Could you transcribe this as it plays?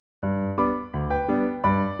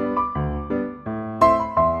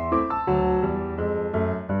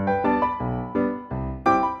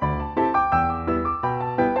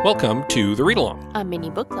Welcome to The Read Along, A mini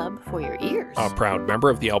book club for your ears. a proud member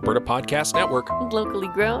of the Alberta Podcast Network. Locally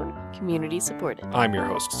grown, community supported. I'm your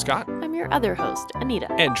host, Scott, I'm your other host,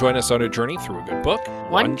 Anita. and join us on a journey through a good book,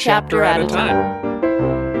 One chapter at a time.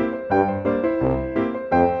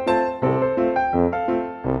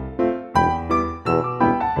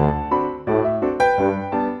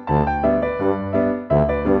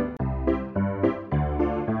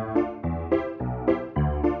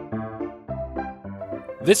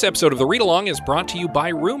 This episode of The Read Along is brought to you by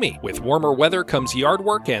Roomy. With warmer weather comes yard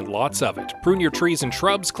work and lots of it. Prune your trees and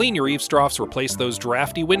shrubs, clean your eaves troughs, replace those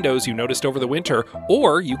drafty windows you noticed over the winter,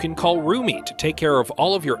 or you can call Roomy to take care of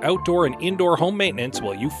all of your outdoor and indoor home maintenance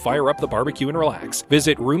while you fire up the barbecue and relax.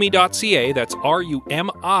 Visit roomy.ca, that's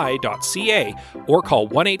RUMI.ca, or call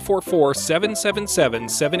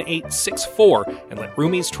 1-844-777-7864 and let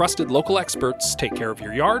Roomy's trusted local experts take care of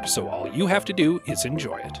your yard so all you have to do is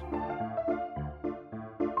enjoy it.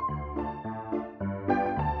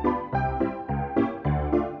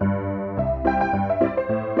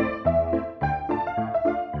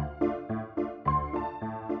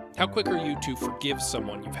 How quick are you to forgive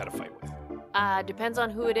someone you've had a fight with? Depends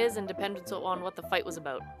on who it is and depends on what the fight was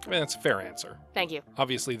about. I mean, that's a fair answer. Thank you.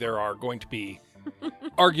 Obviously, there are going to be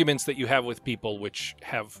arguments that you have with people which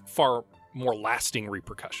have far more lasting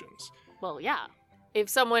repercussions. Well, yeah. If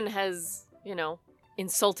someone has,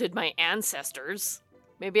 insulted my ancestors,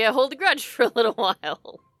 maybe I hold a grudge for a little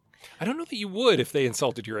while. I don't know that you would if they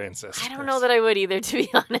insulted your ancestors. I don't know that I would either, to be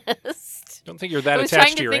honest. I don't think you're that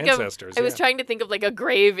attached to your ancestors. I was trying to think of like a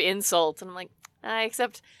grave insult, and I'm like,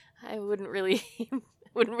 except I wouldn't really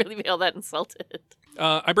be all that insulted.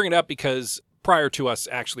 I bring it up because prior to us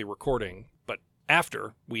actually recording, but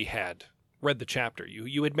after we had read the chapter,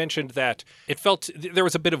 you had mentioned that it felt there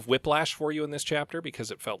was a bit of whiplash for you in this chapter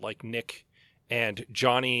because it felt like Nick and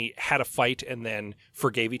Johnny had a fight and then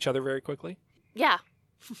forgave each other very quickly. Yeah,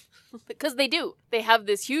 because they do. They have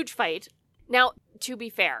this huge fight. Now, to be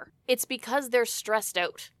fair, it's because they're stressed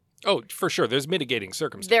out. Oh, for sure. There's mitigating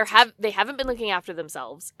circumstances. They haven't been looking after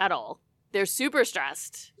themselves at all. They're super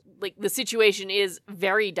stressed. Like, the situation is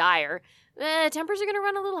very dire. Tempers are going to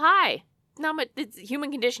run a little high. Not much. It's a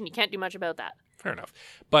human condition. You can't do much about that. Fair enough.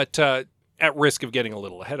 But at risk of getting a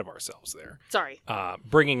little ahead of ourselves there. Sorry.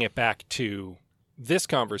 Bringing it back to this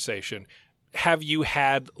conversation, have you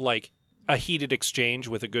had, like, a heated exchange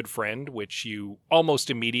with a good friend, which you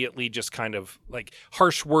almost immediately just kind of like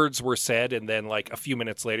harsh words were said, and then like a few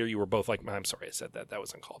minutes later you were both like, I'm sorry I said that. That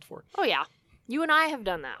was uncalled for. Oh, yeah. You and I have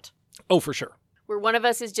done that. Oh, for sure. Where one of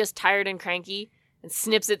us is just tired and cranky and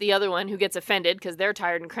snips at the other one who gets offended because they're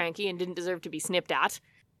tired and cranky and didn't deserve to be snipped at.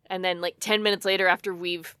 And then like 10 minutes later after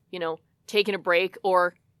we've, taken a break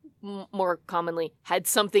or more commonly had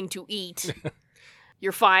something to eat,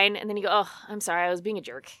 you're fine. And then you go, oh, I'm sorry. I was being a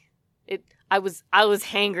jerk. I was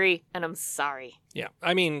hangry, and I'm sorry. Yeah,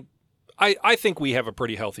 I mean, I think we have a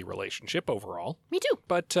pretty healthy relationship overall. Me too.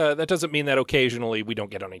 But that doesn't mean that occasionally we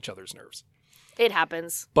don't get on each other's nerves. It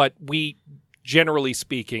happens. But we, generally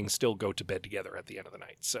speaking, still go to bed together at the end of the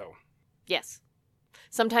night, so. Yes.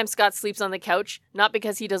 Sometimes Scott sleeps on the couch, not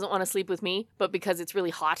because he doesn't want to sleep with me, but because it's really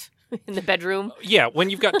hot in the bedroom. Yeah, when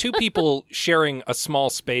you've got two people sharing a small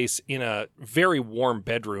space in a very warm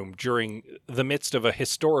bedroom during the midst of a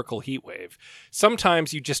historical heat wave,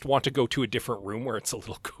 sometimes you just want to go to a different room where it's a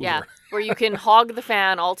little cooler. Yeah, where you can hog the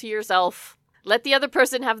fan all to yourself. Let the other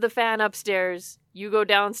person have the fan upstairs. You go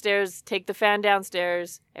downstairs, take the fan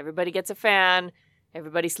downstairs. Everybody gets a fan.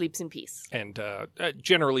 Everybody sleeps in peace. And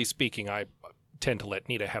generally speaking, I tend to let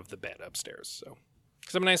Nita have the bed upstairs, so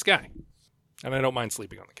because I'm a nice guy and I don't mind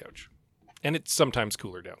sleeping on the couch, and it's sometimes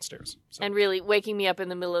cooler downstairs. So. And really, waking me up in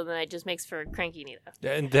the middle of the night just makes for a cranky Nita.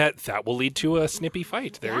 And that will lead to a snippy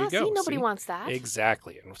fight. There you go. See, nobody wants that.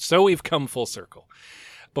 Exactly. And so we've come full circle.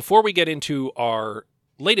 Before we get into our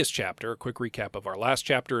latest chapter, a quick recap of our last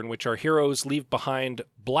chapter, in which our heroes leave behind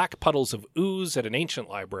black puddles of ooze at an ancient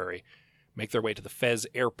library, make their way to the Fez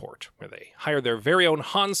airport, where they hire their very own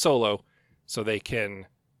Han Solo so they can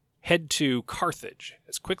head to Carthage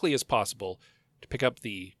as quickly as possible to pick up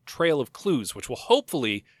the trail of clues, which will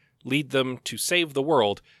hopefully lead them to save the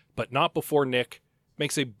world, but not before Nick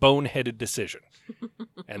makes a boneheaded decision.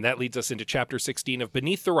 And that leads us into Chapter 16 of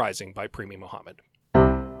Beneath the Rising by Premi Mohammed.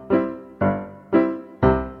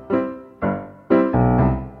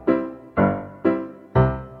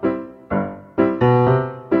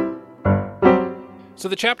 So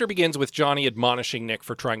the chapter begins with Johnny admonishing Nick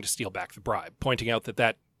for trying to steal back the bribe, pointing out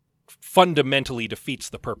that fundamentally defeats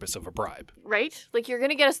the purpose of a bribe. Right? Like, you're going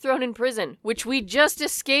to get us thrown in prison, which we just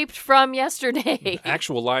escaped from yesterday.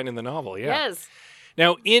 Actual line in the novel, yeah. Yes.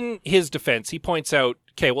 Now, in his defense, he points out,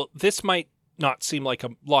 okay, well, this might not seem like a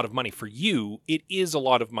lot of money for you. It is a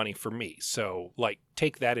lot of money for me. So, like,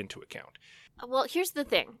 take that into account. Well, here's the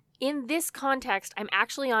thing. In this context, I'm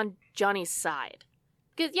actually on Johnny's side.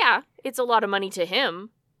 Because, yeah, it's a lot of money to him,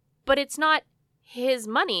 but it's not his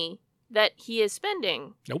money that he is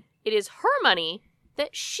spending. Nope. It is her money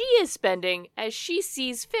that she is spending as she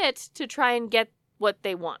sees fit to try and get what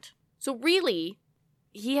they want. So really,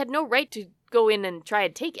 he had no right to go in and try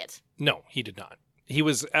and take it. No, he did not. He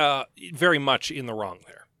was very much in the wrong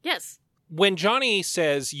there. Yes. When Johnny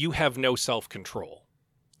says you have no self-control,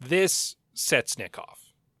 this sets Nick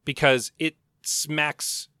off because it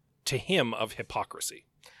smacks to him of hypocrisy.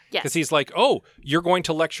 Yes. Because he's like, oh, you're going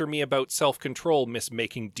to lecture me about self-control, miss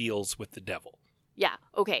making deals with the devil. Yeah,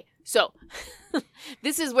 okay. So,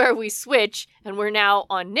 this is where we switch, and we're now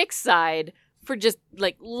on Nick's side for just,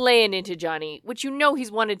 like, laying into Johnny, which you know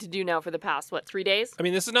he's wanted to do now for the past, 3 days? I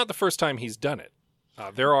mean, this is not the first time he's done it.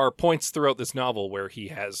 There are points throughout this novel where he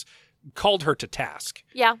has called her to task.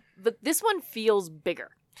 Yeah, but this one feels bigger.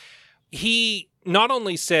 He not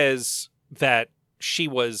only says that she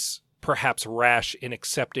was perhaps rash in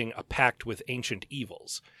accepting a pact with ancient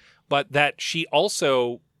evils, but that she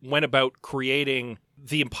also went about creating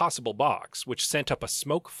the impossible box, which sent up a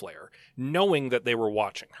smoke flare, knowing that they were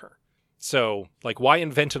watching her. So, like, why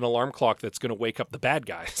invent an alarm clock that's going to wake up the bad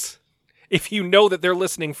guys if you know that they're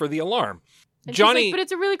listening for the alarm? And Johnny, she's like, but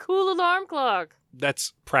it's a really cool alarm clock.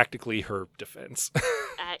 That's practically her defense.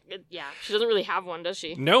 Yeah, she doesn't really have one, does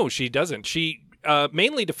she? No, she doesn't. She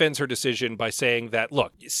mainly defends her decision by saying that,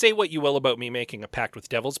 look, say what you will about me making a pact with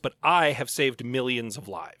devils, but I have saved millions of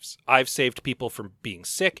lives. I've saved people from being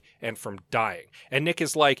sick and from dying. And Nick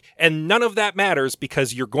is like, and none of that matters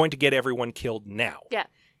because you're going to get everyone killed now. Yeah.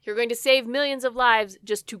 You're going to save millions of lives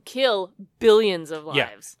just to kill billions of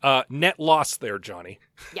lives. Yeah. Net loss there, Johnny.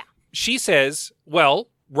 Yeah. She says, well,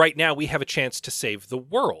 right now we have a chance to save the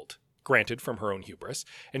world. Granted, from her own hubris.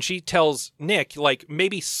 And she tells Nick, like,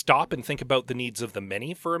 maybe stop and think about the needs of the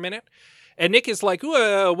many for a minute. And Nick is like,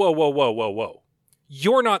 whoa.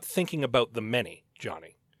 You're not thinking about the many,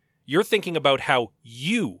 Johnny. You're thinking about how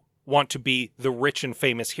you want to be the rich and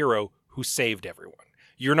famous hero who saved everyone.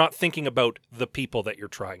 You're not thinking about the people that you're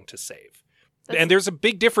trying to save. And there's a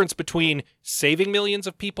big difference between saving millions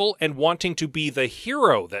of people and wanting to be the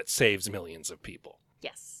hero that saves millions of people.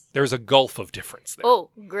 Yes. There's a gulf of difference there.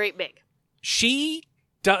 Oh, great big. She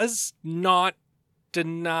does not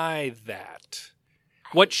deny that.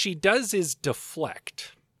 What she does is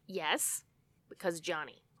deflect. Yes, because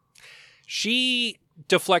Johnny. She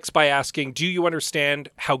deflects by asking, do you understand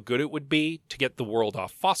how good it would be to get the world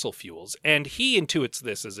off fossil fuels? And he intuits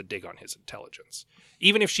this as a dig on his intelligence,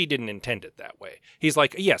 even if she didn't intend it that way. He's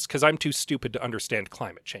like, yes, because I'm too stupid to understand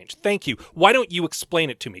climate change. Thank you. Why don't you explain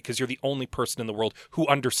it to me? Because you're the only person in the world who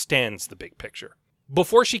understands the big picture.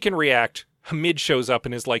 Before she can react, Hamid shows up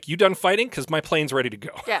and is like, you done fighting? Because my plane's ready to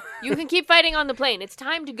go. Yeah, you can keep fighting on the plane. It's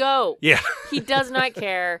time to go. Yeah. He does not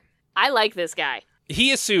care. I like this guy.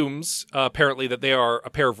 He assumes, apparently, that they are a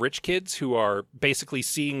pair of rich kids who are basically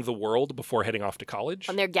seeing the world before heading off to college.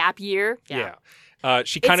 On their gap year. Yeah.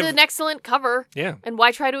 It's an excellent cover. Yeah. And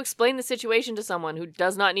why try to explain the situation to someone who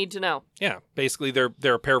does not need to know? Yeah. Basically,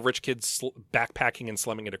 they're a pair of rich kids backpacking and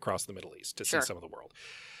slumming it across the Middle East to see some of the world.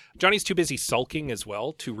 Johnny's too busy sulking as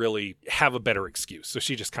well to really have a better excuse, so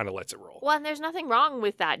she just kind of lets it roll. Well, and there's nothing wrong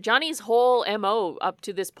with that. Johnny's whole MO up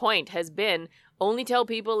to this point has been only tell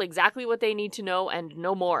people exactly what they need to know and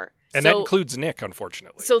no more. And that includes Nick,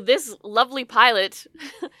 unfortunately. So this lovely pilot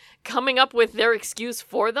coming up with their excuse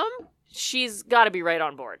for them, she's got to be right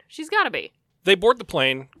on board. She's got to be. They board the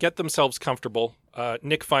plane, get themselves comfortable.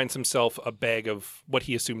 Nick finds himself a bag of what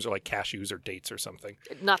he assumes are like cashews or dates or something.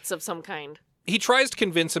 Nuts of some kind. He tries to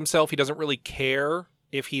convince himself he doesn't really care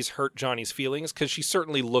if he's hurt Johnny's feelings, because she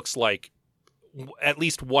certainly looks like at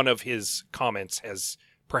least one of his comments has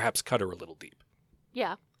perhaps cut her a little deep.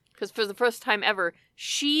 Yeah, because for the first time ever,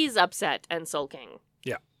 she's upset and sulking.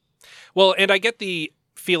 Yeah. Well, and I get the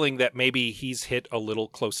feeling that maybe he's hit a little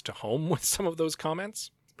close to home with some of those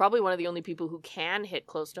comments. Probably one of the only people who can hit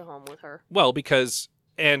close to home with her. Well, because,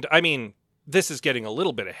 and I mean, this is getting a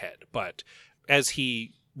little bit ahead, but as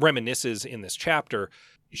he reminisces in this chapter,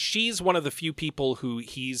 she's one of the few people who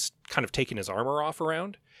he's kind of taken his armor off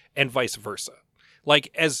around, and vice versa.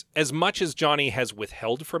 Like, as much as Johnny has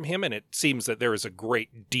withheld from him, and it seems that there is a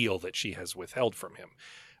great deal that she has withheld from him,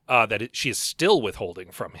 she is still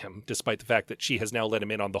withholding from him, despite the fact that she has now let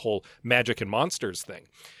him in on the whole magic and monsters thing.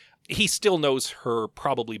 He still knows her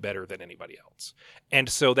probably better than anybody else. And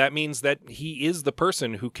so that means that he is the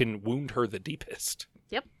person who can wound her the deepest.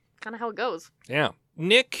 Yep, kind of how it goes. Yeah.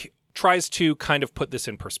 Nick tries to kind of put this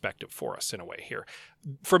in perspective for us in a way here.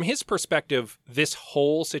 From his perspective, this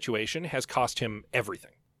whole situation has cost him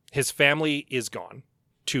everything. His family is gone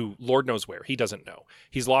to Lord knows where. He doesn't know.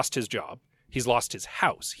 He's lost his job. He's lost his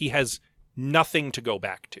house. He has nothing to go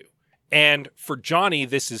back to. And for Johnny,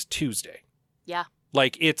 this is Tuesday. Yeah.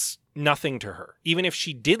 Like, it's nothing to her. Even if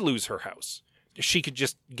she did lose her house, she could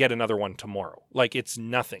just get another one tomorrow. Like, it's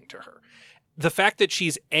nothing to her. The fact that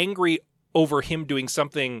she's angry over him doing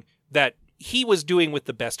something that he was doing with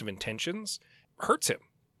the best of intentions hurts him.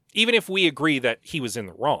 Even if we agree that he was in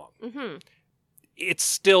the wrong. Mm-hmm. It's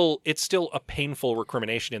still a painful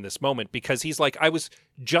recrimination in this moment because he's like, I was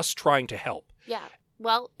just trying to help. Yeah.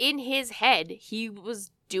 Well, in his head, he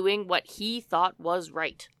was doing what he thought was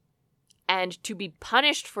right. And to be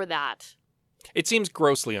punished for that, It seems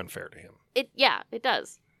grossly unfair to him. it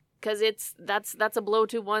does. Because that's a blow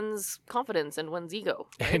to one's confidence and one's ego.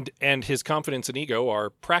 Right? And his confidence and ego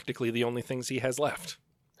are practically the only things he has left.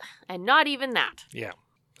 And not even that. Yeah.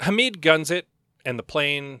 Hamid guns it, and the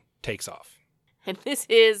plane takes off. And this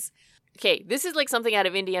is like something out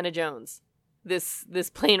of Indiana Jones. This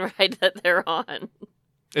plane ride that they're on.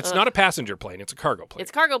 It's not a passenger plane, it's a cargo plane. It's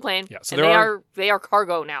a cargo plane. Yeah, so and they are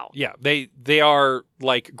cargo now. Yeah, they are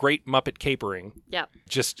like great Muppet capering. Yeah.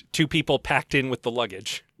 Just two people packed in with the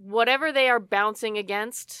luggage. Whatever they are bouncing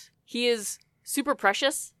against, he is super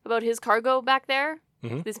precious about his cargo back there.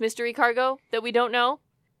 Mhm. This mystery cargo that we don't know.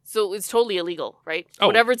 So it's totally illegal, right? Oh.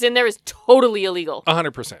 Whatever's in there is totally illegal.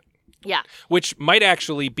 100%. Yeah. Which might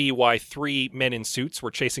actually be why 3 men in suits were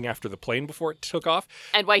chasing after the plane before it took off.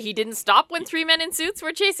 And why he didn't stop when 3 men in suits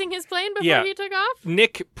were chasing his plane before he took off?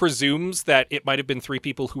 Nick presumes that it might have been 3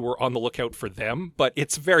 people who were on the lookout for them, but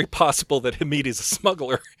it's very possible that Hamid is a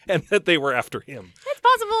smuggler and that they were after him. It's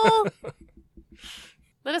possible.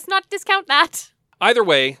 Let us not discount that. Either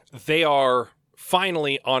way, they are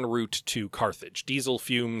finally en route to Carthage. Diesel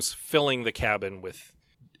fumes filling the cabin with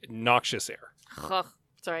noxious air. Ugh,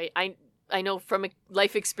 sorry, I know from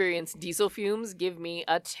life experience, diesel fumes give me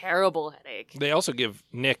a terrible headache. They also give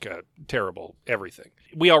Nick a terrible everything.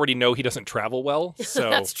 We already know he doesn't travel well, so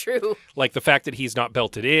That's true. like the fact that he's not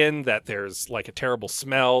belted in, that there's like a terrible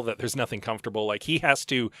smell, that there's nothing comfortable, like he has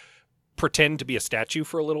to pretend to be a statue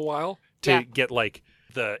for a little while to get like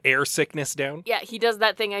the air sickness down. Yeah, he does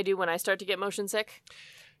that thing I do when I start to get motion sick.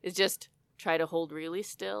 Is just try to hold really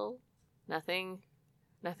still. Nothing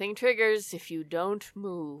triggers if you don't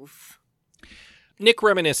move. Nick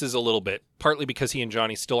reminisces a little bit, partly because he and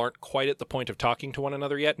Johnny still aren't quite at the point of talking to one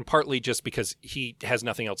another yet, and partly just because he has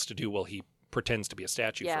nothing else to do while he pretends to be a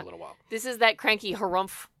statue for a little while. This is that cranky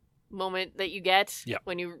harumph moment that you get Yeah.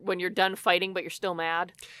 when you're done fighting but you're still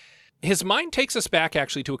mad. His mind takes us back,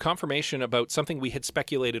 actually, to a confirmation about something we had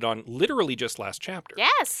speculated on literally just last chapter.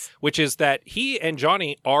 Yes! Which is that he and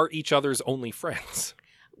Johnny are each other's only friends.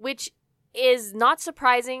 Which is not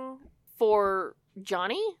surprising for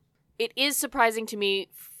Johnny. It is surprising to me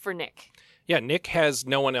for Nick. Yeah, Nick has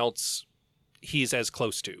no one else he's as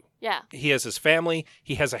close to. Yeah. He has his family,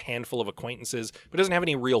 he has a handful of acquaintances, but doesn't have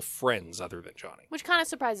any real friends other than Johnny. Which kind of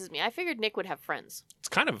surprises me. I figured Nick would have friends. It's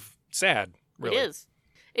kind of sad, really. It is.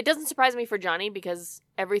 It doesn't surprise me for Johnny because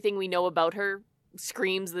everything we know about her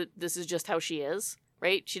screams that this is just how she is,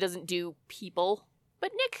 right? She doesn't do people.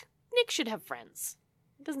 But Nick should have friends.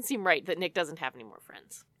 It doesn't seem right that Nick doesn't have any more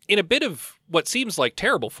friends. In a bit of what seems like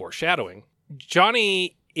terrible foreshadowing,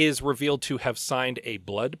 Johnny is revealed to have signed a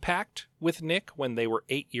blood pact with Nick when they were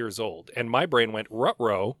 8 years old. And my brain went,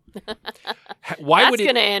 ruh-roh. That's going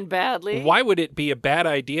to end badly. Why would it be a bad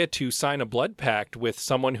idea to sign a blood pact with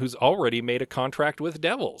someone who's already made a contract with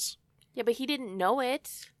devils? Yeah, but he didn't know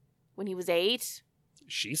it when he was 8.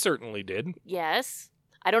 She certainly did. Yes.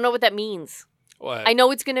 I don't know what that means. Well, I know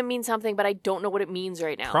it's going to mean something, but I don't know what it means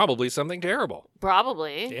right now. probably something terrible.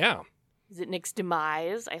 Probably. Yeah. Is it Nick's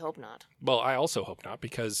demise? I hope not. Well, I also hope not,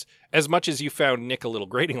 because as much as you found Nick a little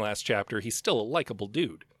grating last chapter, he's still a likable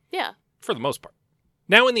dude. Yeah. For the most part.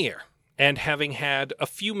 Now in the air, and having had a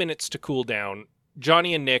few minutes to cool down,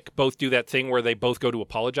 Johnny and Nick both do that thing where they both go to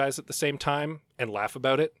apologize at the same time and laugh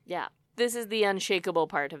about it. Yeah. This is the unshakable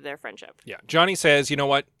part of their friendship. Yeah. Johnny says, you know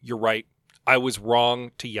what? You're right. I was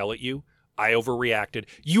wrong to yell at you. I overreacted.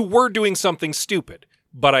 You were doing something stupid,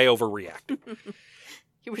 but I overreacted.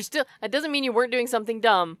 You were still. That doesn't mean you weren't doing something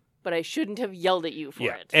dumb, but I shouldn't have yelled at you for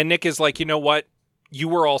it. And Nick is like, you know what? You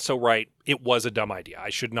were also right. It was a dumb idea. I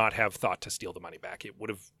should not have thought to steal the money back. It would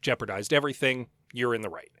have jeopardized everything. You're in the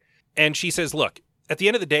right. And she says, look, at the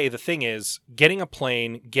end of the day, the thing is, getting a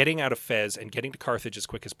plane, getting out of Fez, and getting to Carthage as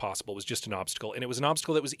quick as possible was just an obstacle. And it was an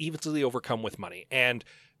obstacle that was easily overcome with money. And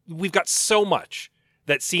we've got so much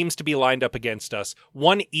that seems to be lined up against us.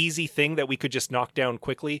 One easy thing that we could just knock down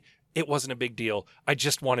quickly. It wasn't a big deal. I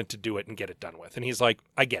just wanted to do it and get it done with. And he's like,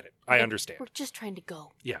 I get it. I understand. We're just trying to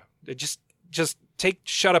go. Yeah. Just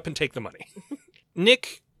shut up and take the money.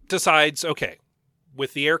 Nick decides, okay,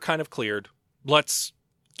 with the air kind of cleared, let's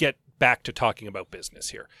get back to talking about business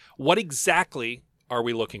here. What exactly are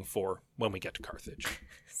we looking for when we get to Carthage?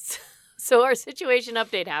 So our situation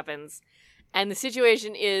update happens, and the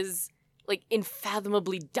situation is like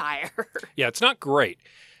unfathomably dire. Yeah, it's not great.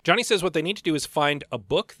 Johnny says what they need to do is find a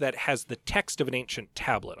book that has the text of an ancient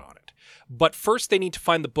tablet on it. But first they need to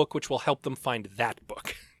find the book which will help them find that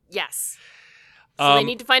book. Yes. So they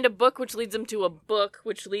need to find a book which leads them to a book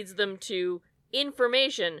which leads them to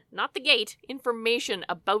information, not the gate, information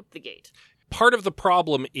about the gate. Part of the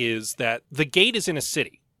problem is that the gate is in a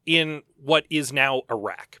city, in what is now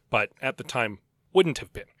Iraq, but at the time wouldn't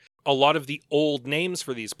have been. A lot of the old names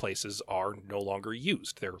for these places are no longer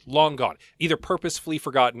used. They're long gone, either purposefully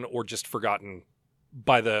forgotten or just forgotten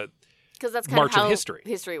by the because that's kind march of how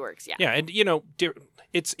history works. Yeah. Yeah, and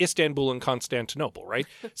it's Istanbul and Constantinople, right?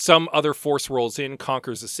 Some other force rolls in,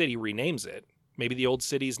 conquers a city, renames it. Maybe the old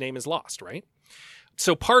city's name is lost, right?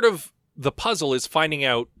 So part of the puzzle is finding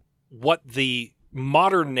out what the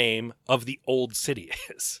modern name of the old city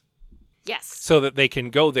is. Yes. So that they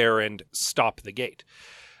can go there and stop the gate.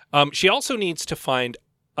 She also needs to find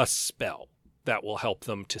a spell that will help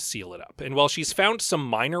them to seal it up. And while she's found some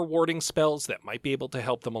minor warding spells that might be able to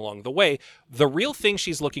help them along the way, the real thing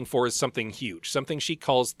she's looking for is something huge, something she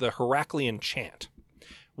calls the Heraclean Chant,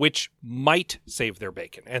 which might save their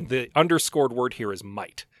bacon. And the underscored word here is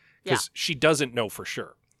might, because she doesn't know for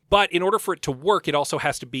sure. But in order for it to work, it also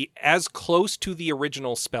has to be as close to the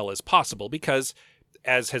original spell as possible, because,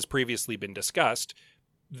 as has previously been discussed,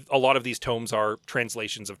 a lot of these tomes are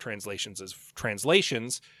translations of translations of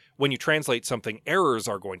translations. When you translate something, errors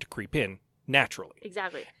are going to creep in naturally.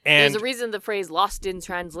 Exactly. And there's a reason the phrase lost in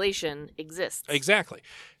translation exists. Exactly.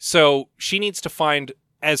 So she needs to find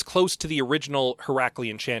as close to the original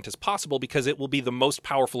Heraclean chant as possible because it will be the most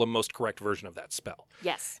powerful and most correct version of that spell.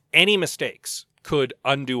 Yes. Any mistakes could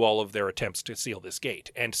undo all of their attempts to seal this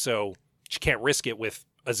gate. And so she can't risk it with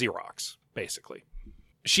a Xerox, basically.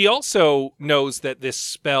 She also knows that this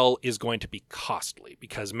spell is going to be costly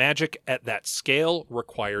because magic at that scale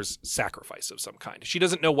requires sacrifice of some kind. She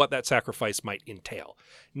doesn't know what that sacrifice might entail.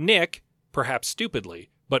 Nick, perhaps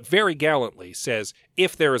stupidly, but very gallantly, says,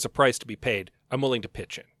 if there is a price to be paid, I'm willing to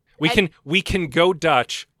pitch in. We can go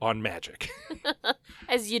Dutch on magic.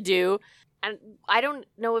 As you do. And I don't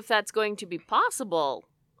know if that's going to be possible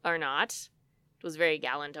or not. It was very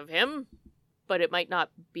gallant of him. But it might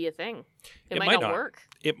not be a thing. It might not work.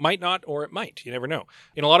 It might not, or it might. You never know.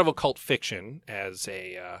 In a lot of occult fiction, as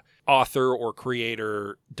a author or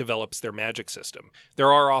creator develops their magic system, there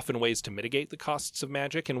are often ways to mitigate the costs of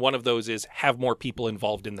magic, and one of those is have more people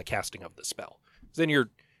involved in the casting of the spell. Then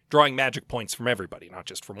you're drawing magic points from everybody, not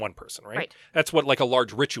just from one person, right? That's what like a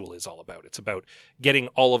large ritual is all about. It's about getting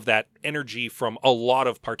all of that energy from a lot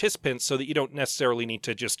of participants so that you don't necessarily need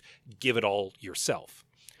to just give it all yourself.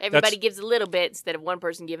 Everybody gives a little bit instead of one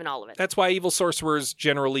person giving all of it. That's why evil sorcerers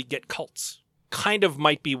generally get cults. Kind of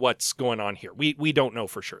might be what's going on here. We don't know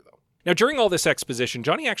for sure, though. Now, during all this exposition,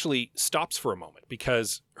 Johnny actually stops for a moment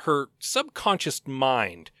because her subconscious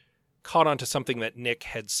mind caught on to something that Nick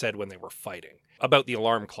had said when they were fighting about the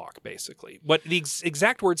alarm clock, basically. What the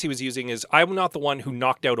exact words he was using is, I'm not the one who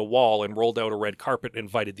knocked out a wall and rolled out a red carpet and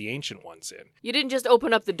invited the Ancient Ones in. You didn't just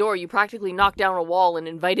open up the door. You practically knocked down a wall and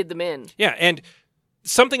invited them in. Yeah, and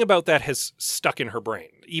something about that has stuck in her brain,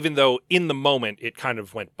 even though in the moment it kind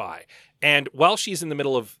of went by. And while she's in the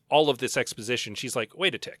middle of all of this exposition, she's like,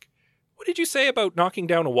 wait a tick. What did you say about knocking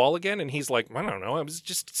down a wall again? And he's like, I don't know. It was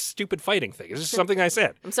just a stupid fighting thing. It's just something I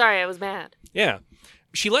said. I'm sorry. I was mad. Yeah.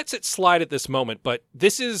 She lets it slide at this moment, but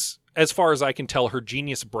this is, as far as I can tell, her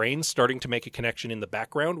genius brain starting to make a connection in the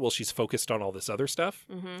background while she's focused on all this other stuff.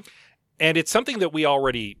 Mm-hmm. And it's something that we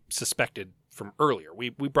already suspected from earlier. We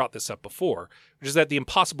brought this up before, which is that the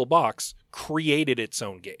Impossible Box created its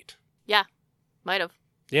own gate. Yeah, might have.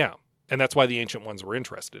 Yeah, and that's why the Ancient Ones were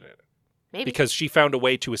interested in it. Maybe. Because she found a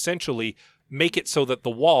way to essentially make it so that the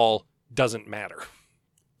wall doesn't matter.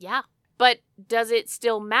 Yeah, but does it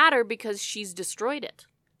still matter because she's destroyed it?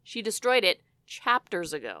 She destroyed it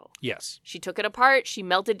chapters ago. Yes. She took it apart, she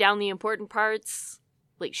melted down the important parts,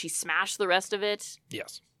 like she smashed the rest of it.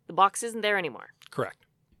 Yes. The box isn't there anymore. Correct.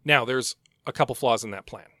 Now, there's a couple flaws in that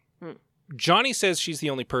plan. Johnny says she's the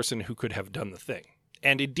only person who could have done the thing.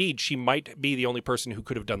 And indeed, she might be the only person who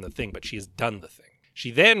could have done the thing, but she has done the thing. She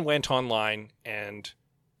then went online and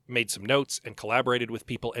made some notes and collaborated with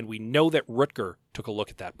people, and we know that Rutger took a look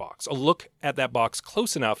at that box. A look at that box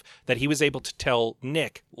close enough that he was able to tell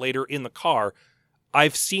Nick later in the car,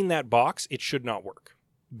 I've seen that box, it should not work.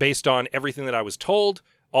 Based on everything that I was told,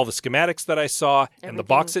 all the schematics that I saw, and the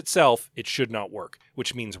box itself, it should not work.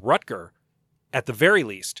 Which means Rutger, at the very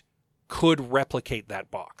least, could replicate that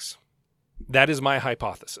box. That is my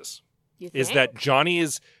hypothesis. You think? Is that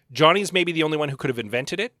Johnny's maybe the only one who could have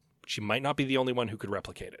invented it. She might not be the only one who could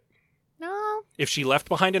replicate it. No. If she left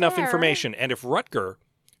behind enough information, and if Rutger,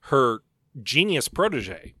 her genius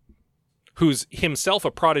protege, who's himself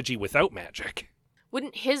a prodigy without magic,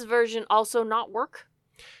 wouldn't his version also not work?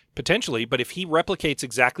 Potentially, but if he replicates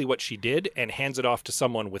exactly what she did and hands it off to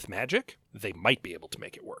someone with magic, they might be able to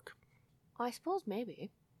make it work. I suppose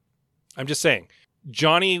maybe. I'm just saying,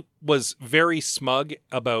 Johnny was very smug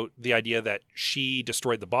about the idea that she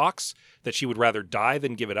destroyed the box, that she would rather die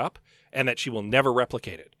than give it up, and that she will never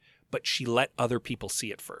replicate it. But she let other people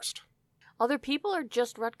see it first. Other people or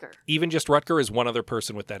just Rutger? Even just Rutger is one other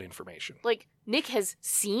person with that information. Like, Nick has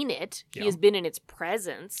seen it. Yeah. He has been in its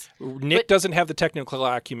presence. Nick doesn't have the technical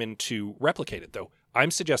acumen to replicate it, though. I'm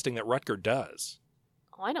suggesting that Rutger does.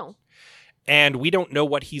 Oh, I know. And we don't know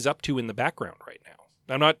what he's up to in the background right now.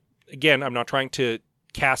 I'm not trying to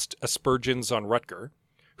cast aspersions on Rutger,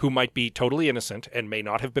 who might be totally innocent and may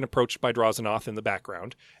not have been approached by Drozenoth in the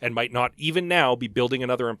background, and might not even now be building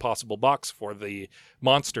another impossible box for the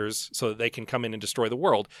monsters so that they can come in and destroy the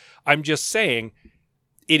world. I'm just saying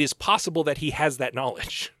it is possible that he has that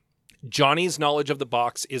knowledge. Johnny's knowledge of the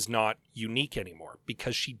box is not unique anymore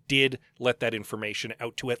because she did let that information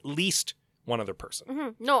out to at least one other person.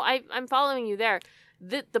 Mm-hmm. No, I'm following you there.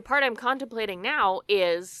 The part I'm contemplating now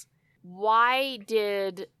is, why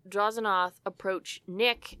did Drozenoth approach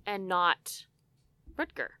Nick and not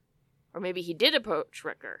Rutger? Or maybe he did approach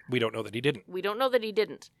Rutger. We don't know that he didn't. We don't know that he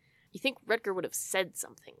didn't. You think Rutger would have said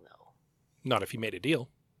something, though? Not if he made a deal.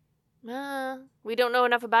 We don't know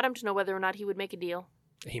enough about him to know whether or not he would make a deal.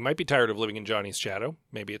 He might be tired of living in Johnny's shadow.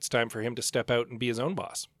 Maybe it's time for him to step out and be his own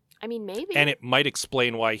boss. I mean, maybe. And it might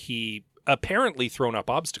explain why he apparently thrown up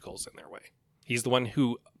obstacles in their way. He's the one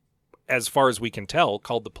who, as far as we can tell,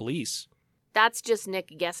 called the police. That's just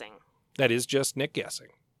Nick guessing. That is just Nick guessing.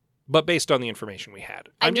 But based on the information we had.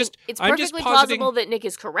 It's perfectly plausible that Nick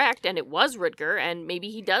is correct, and it was Rutger, and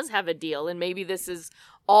maybe he does have a deal, and maybe this is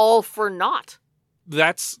all for naught.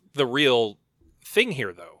 That's the real thing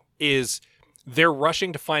here, though, is they're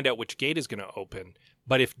rushing to find out which gate is going to open.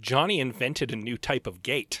 But if Johnny invented a new type of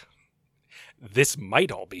gate, this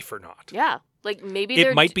might all be for naught. Yeah. Like, maybe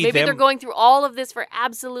they're going through all of this for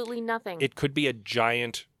absolutely nothing. It could be a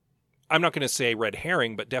giant, I'm not going to say red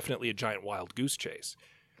herring, but definitely a giant wild goose chase.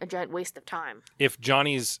 A giant waste of time. If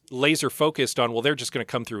Johnny's laser focused on, well, they're just going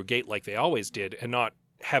to come through a gate like they always did, and not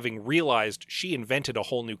having realized she invented a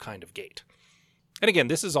whole new kind of gate. And again,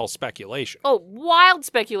 this is all speculation. Oh, wild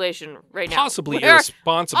speculation right now. Possibly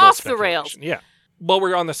irresponsible off speculation. the rails. Yeah. Well,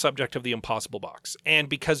 we're on the subject of the impossible box. And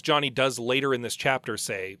because Johnny does later in this chapter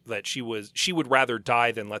say that she would rather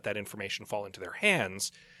die than let that information fall into their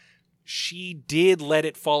hands, she did let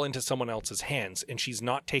it fall into someone else's hands, and she's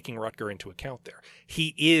not taking Rutger into account there.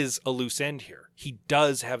 He is a loose end here. He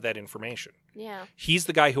does have that information. Yeah. He's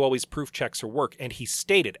the guy who always proof checks her work, and he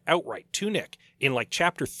stated outright to Nick in like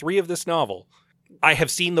chapter 3 of this novel, I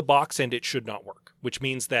have seen the box and it should not work, which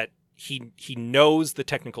means that he knows the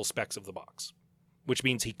technical specs of the box, which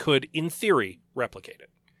means he could, in theory, replicate it.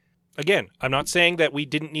 Again, I'm not saying that we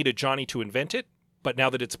didn't need a Johnny to invent it, but now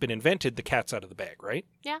that it's been invented, the cat's out of the bag, right?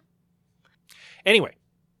 Yeah. Anyway,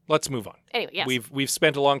 let's move on. Anyway, yes. We've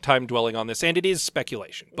spent a long time dwelling on this, and it is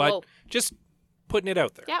speculation, but just putting it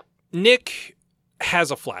out there. Yep. Nick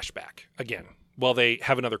has a flashback, again, while they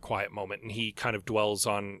have another quiet moment, and he kind of dwells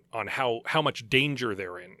on how much danger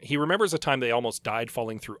they're in. He remembers a time they almost died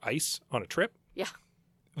falling through ice on a trip. Yeah.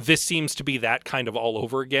 This seems to be that kind of all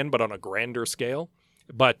over again, but on a grander scale.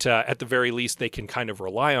 But at the very least, they can kind of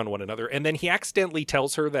rely on one another. And then he accidentally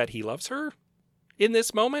tells her that he loves her in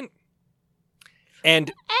this moment,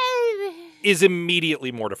 and is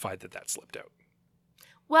immediately mortified that slipped out.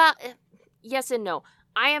 Well, yes and no.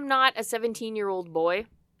 I am not a 17-year-old boy,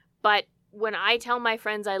 but when I tell my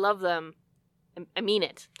friends I love them, I mean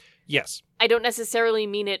it. Yes. I don't necessarily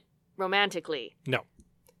mean it romantically. No.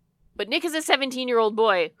 But Nick is a 17-year-old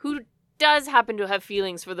boy who does happen to have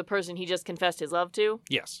feelings for the person he just confessed his love to.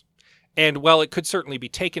 Yes. And while it could certainly be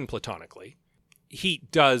taken platonically, he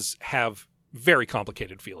does have very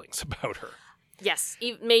complicated feelings about her. Yes,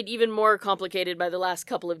 made even more complicated by the last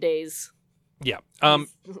couple of days. Yeah.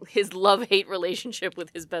 His love-hate relationship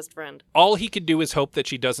with his best friend. All he could do is hope that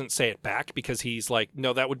she doesn't say it back, because he's like,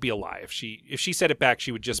 no, that would be a lie. If she said it back,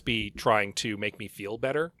 she would just be trying to make me feel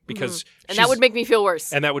better, because And that would make me feel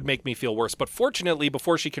worse. And that would make me feel worse. But fortunately,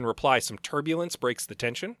 before she can reply, some turbulence breaks the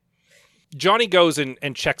tension. Johnny goes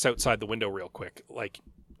and checks outside the window real quick, like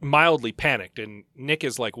mildly panicked. And Nick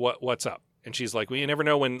is like, what's up? And she's like, well, you never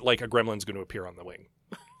know when like a gremlin's going to appear on the wing.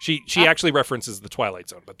 She actually references the Twilight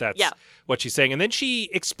Zone, but that's what she's saying. And then she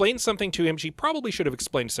explains something to him she probably should have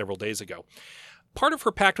explained several days ago. Part of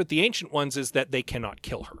her pact with the Ancient Ones is that they cannot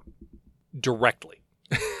kill her directly.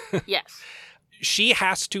 Yes. She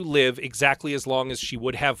has to live exactly as long as she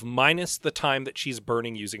would have, minus the time that she's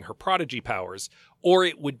burning using her prodigy powers, or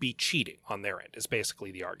it would be cheating on their end, is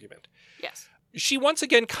basically the argument. Yes. She once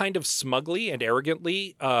again kind of smugly and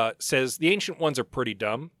arrogantly says the Ancient Ones are pretty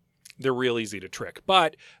dumb. They're real easy to trick,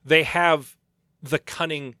 but they have the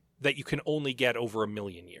cunning that you can only get over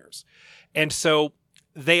 1,000,000 years. And so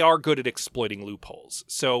they are good at exploiting loopholes.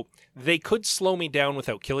 So they could slow me down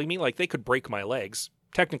without killing me. Like, they could break my legs,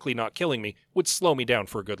 technically not killing me, would slow me down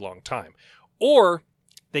for a good long time. Or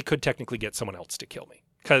they could technically get someone else to kill me,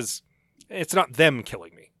 because it's not them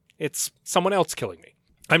killing me. It's someone else killing me.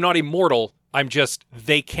 I'm not immortal. I'm just,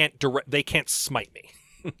 they can't smite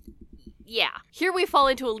me. Yeah. Here we fall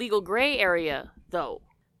into a legal gray area, though.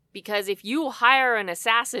 Because if you hire an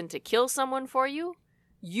assassin to kill someone for you,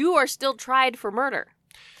 you are still tried for murder.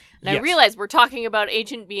 And Yes. I realize we're talking about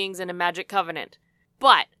ancient beings and a magic covenant.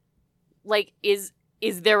 But, like, is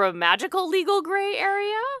there a magical legal gray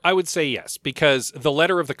area? I would say yes, because the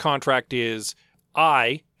letter of the contract is,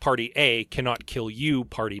 I, party A, cannot kill you,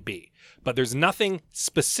 party B. But there's nothing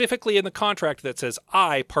specifically in the contract that says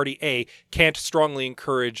I, party A, can't strongly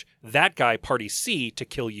encourage that guy, party C, to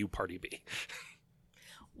kill you, party B.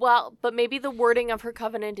 Well, but maybe the wording of her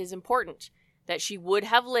covenant is important. That she would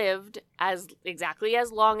have lived exactly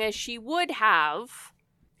as long as she would have,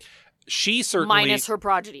 She certainly, minus her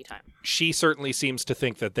prodigy time. She certainly seems to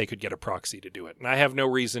think that they could get a proxy to do it, and I have no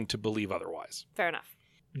reason to believe otherwise. Fair enough.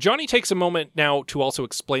 Johnny takes a moment now to also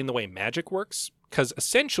explain the way magic works, because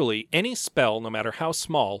essentially any spell, no matter how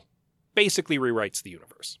small, basically rewrites the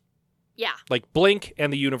universe. Yeah. Like, blink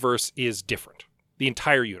and the universe is different. The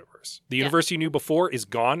entire universe. The universe you knew before is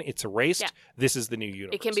gone. It's erased. Yeah. This is the new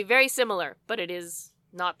universe. It can be very similar, but it is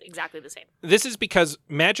not exactly the same. This is because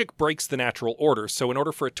magic breaks the natural order, so in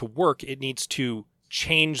order for it to work, it needs to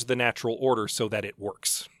change the natural order so that it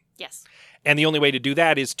works. Yes. And the only way to do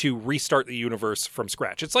that is to restart the universe from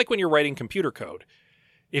scratch. It's like when you're writing computer code.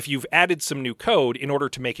 If you've added some new code, in order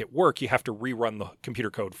to make it work, you have to rerun the computer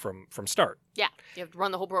code from start. Yeah, you have to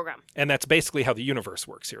run the whole program. And that's basically how the universe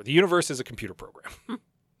works here. The universe is a computer program.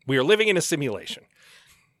 We are living in a simulation.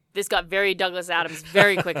 This got very Douglas Adams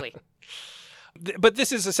very quickly. But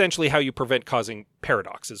this is essentially how you prevent causing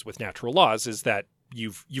paradoxes with natural laws, is that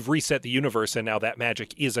you've reset the universe and now that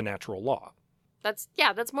magic is a natural law. That's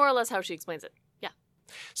more or less how she explains it. Yeah.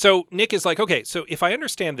 So Nick is like, okay, so if I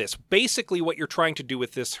understand this, basically what you're trying to do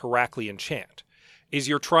with this Heraclean chant is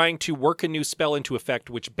you're trying to work a new spell into effect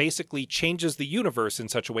which basically changes the universe in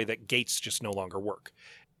such a way that gates just no longer work.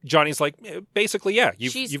 Johnny's like, basically, yeah,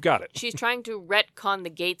 you've got it. She's trying to retcon the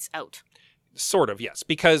gates out. Sort of, yes,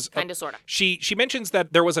 because Kind of, sort of. She mentions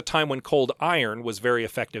that there was a time when cold iron was very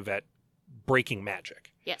effective at breaking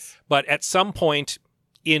magic. Yes. But at some point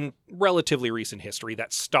in relatively recent history,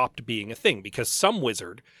 that stopped being a thing because some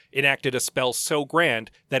wizard enacted a spell so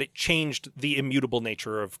grand that it changed the immutable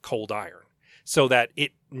nature of cold iron so that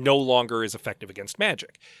it no longer is effective against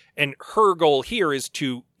magic. And her goal here is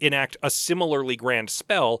to enact a similarly grand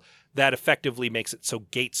spell that effectively makes it so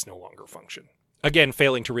gates no longer function. Again,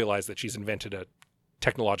 failing to realize that she's invented a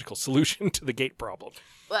technological solution to the gate problem.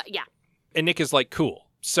 Yeah. And Nick is like, cool.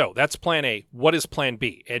 So that's plan A. What is plan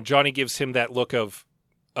B? And Johnny gives him that look of,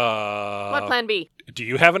 what plan B? Do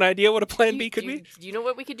you have an idea what a plan B could be? Do you know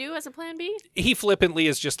what we could do as a plan B? He flippantly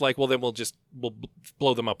is just like, well, then we'll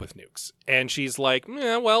blow them up with nukes. And she's like,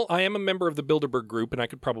 well, I am a member of the Bilderberg group and I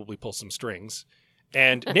could probably pull some strings.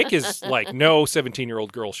 And Nick is like, no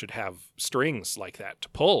 17-year-old girl should have strings like that to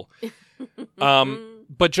pull.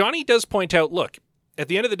 But Johnny does point out, look, at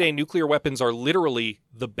the end of the day, nuclear weapons are literally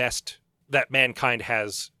the best that mankind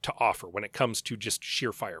has to offer when it comes to just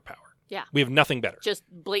sheer firepower. Yeah. We have nothing better. Just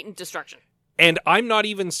blatant destruction. And I'm not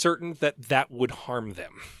even certain that that would harm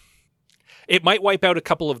them. It might wipe out a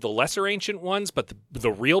couple of the lesser ancient ones, but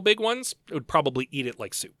the real big ones would probably eat it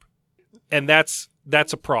like soup. And that's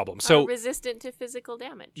a problem. So resistant to physical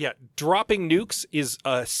damage. Yeah, dropping nukes is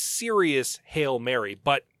a serious Hail Mary,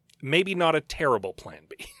 but maybe not a terrible plan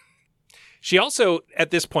B. She also, at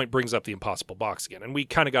this point, brings up the impossible box again. And we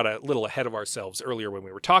kind of got a little ahead of ourselves earlier when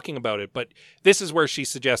we were talking about it. But this is where she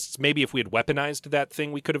suggests maybe if we had weaponized that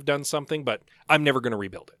thing, we could have done something. But I'm never going to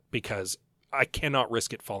rebuild it because I cannot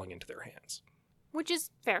risk it falling into their hands. Which is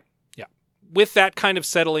fair. Yeah. With that kind of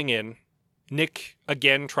settling in, Nick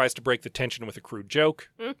again tries to break the tension with a crude joke.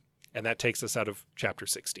 And that takes us out of chapter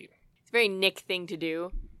 16. It's a very Nick thing to do,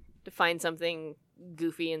 to find something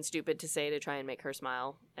goofy and stupid to say to try and make her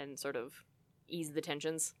smile and sort of ease the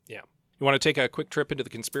tensions. Yeah. You want to take a quick trip into the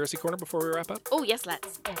conspiracy corner before we wrap up? Oh, yes,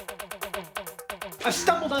 let's. I've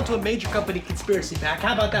stumbled onto a major company conspiracy, Mac.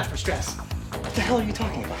 How about that for stress? What the hell are you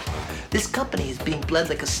talking about? This company is being bled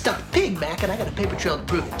like a stuck pig, Mac, and I got a paper trail to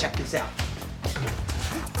prove it. Check this out.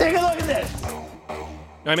 Take a look at this.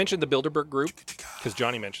 Now, I mentioned the Bilderberg Group because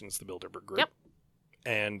Johnny mentions the Bilderberg Group. Yep.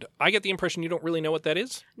 And I get the impression you don't really know what that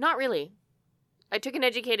is. Not really. I took an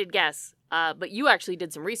educated guess, but you actually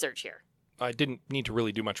did some research here. I didn't need to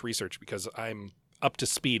really do much research because I'm up to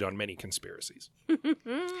speed on many conspiracies.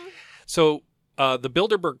 So the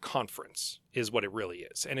Bilderberg Conference is what it really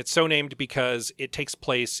is. And it's so named because it takes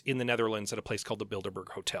place in the Netherlands at a place called the Bilderberg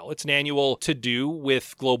Hotel. It's an annual to-do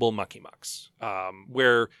with global mucky-mucks,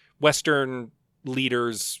 where Western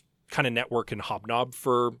leaders kind of network and hobnob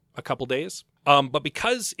for a couple days. But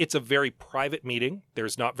because it's a very private meeting,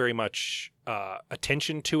 there's not very much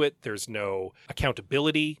attention to it. There's no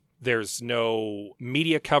accountability. There's no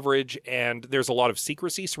media coverage, and there's a lot of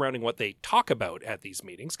secrecy surrounding what they talk about at these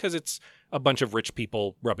meetings because it's a bunch of rich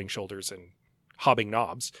people rubbing shoulders and hobbing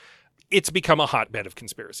knobs. It's become a hotbed of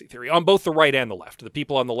conspiracy theory on both the right and the left. The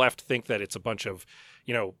people on the left think that it's a bunch of,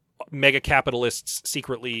 mega capitalists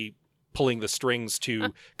secretly pulling the strings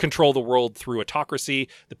to control the world through autocracy.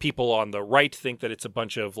 The people on the right think that it's a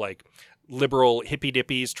bunch of liberal hippy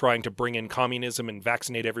dippies trying to bring in communism and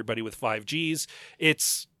vaccinate everybody with 5Gs.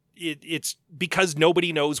 It's because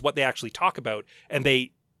nobody knows what they actually talk about, and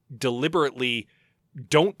they deliberately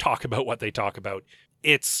don't talk about what they talk about.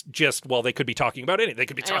 It's just, they could be talking about anything. They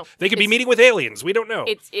could be meeting with aliens. We don't know.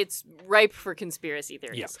 It's ripe for conspiracy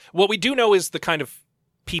theories. Yeah. What we do know is the kind of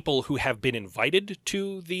people who have been invited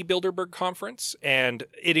to the Bilderberg Conference, and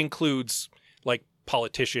it includes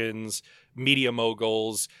politicians, media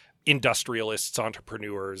moguls, industrialists,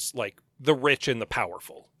 entrepreneurs, the rich and the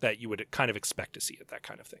powerful that you would kind of expect to see at that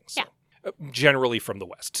kind of thing. So, generally from the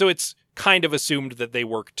West. So it's kind of assumed that they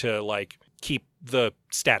work to keep the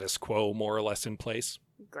status quo more or less in place.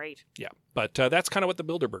 Great. Yeah. But that's kind of what the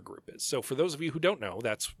Bilderberg Group is. So for those of you who don't know,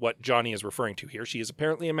 that's what Johnny is referring to here. She is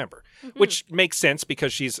apparently a member, which makes sense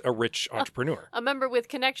because she's a rich entrepreneur. A member with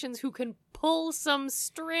connections who can pull some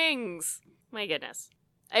strings. My goodness.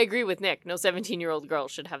 I agree with Nick. No 17-year-old girl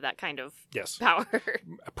should have that kind of power.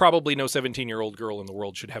 Probably no 17-year-old girl in the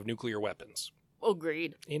world should have nuclear weapons.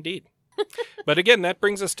 Agreed. Indeed. But again, that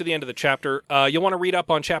brings us to the end of the chapter. You'll want to read up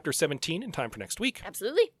on chapter 17 in time for next week.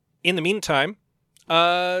 Absolutely. In the meantime,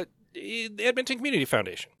 the Edmonton Community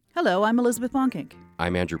Foundation. Hello, I'm Elizabeth Bonkink.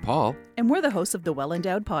 I'm Andrew Paul. And we're the hosts of the Well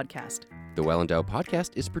Endowed Podcast. The Well Endowed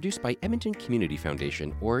Podcast is produced by Edmonton Community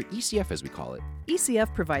Foundation, or ECF as we call it.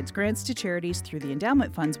 ECF provides grants to charities through the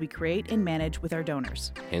endowment funds we create and manage with our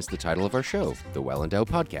donors. Hence the title of our show, The Well Endowed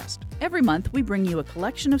Podcast. Every month, we bring you a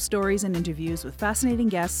collection of stories and interviews with fascinating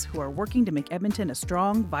guests who are working to make Edmonton a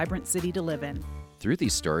strong, vibrant city to live in. Through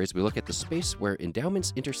these stories, we look at the space where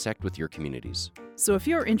endowments intersect with your communities. So if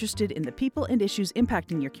you're interested in the people and issues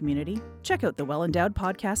impacting your community, check out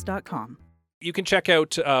thewellendowedpodcast.com. You can check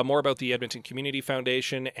out more about the Edmonton Community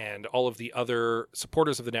Foundation and all of the other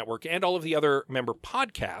supporters of the network and all of the other member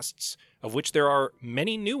podcasts, of which there are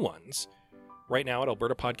many new ones, right now at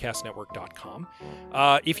albertapodcastnetwork.com.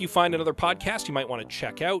 If you find another podcast you might want to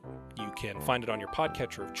check out, you can find it on your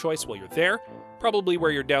podcatcher of choice while you're there. Probably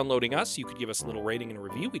where you're downloading us. You could give us a little rating and a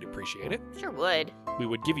review. We'd appreciate it. Sure would. We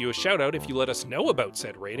would give you a shout out if you let us know about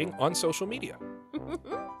said rating on social media.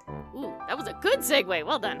 Ooh, that was a good segue.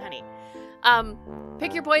 Well done, honey.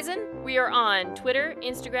 Pick your poison. We are on Twitter,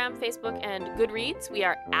 Instagram, Facebook, and Goodreads. We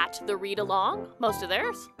are at The Read Along, most of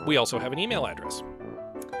theirs. We also have an email address.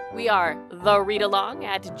 We are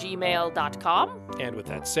thereadalong@gmail.com. And with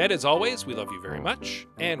that said, as always, we love you very much,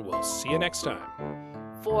 and we'll see you next time.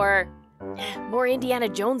 For more Indiana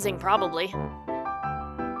Jonesing, probably.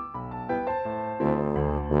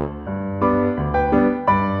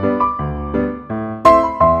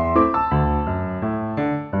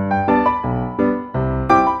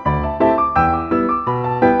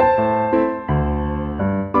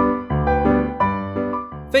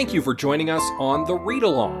 Thank you for joining us on The Read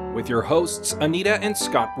Along with your hosts, Anita and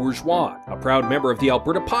Scott Bourgeois. A proud member of the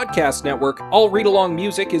Alberta Podcast Network, all Read Along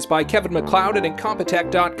music is by Kevin MacLeod at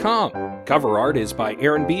Incompetech.com. Cover art is by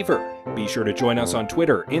Aaron Beaver. Be sure to join us on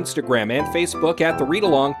Twitter, Instagram, and Facebook at The Read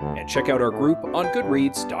Along, and check out our group on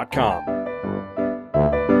Goodreads.com.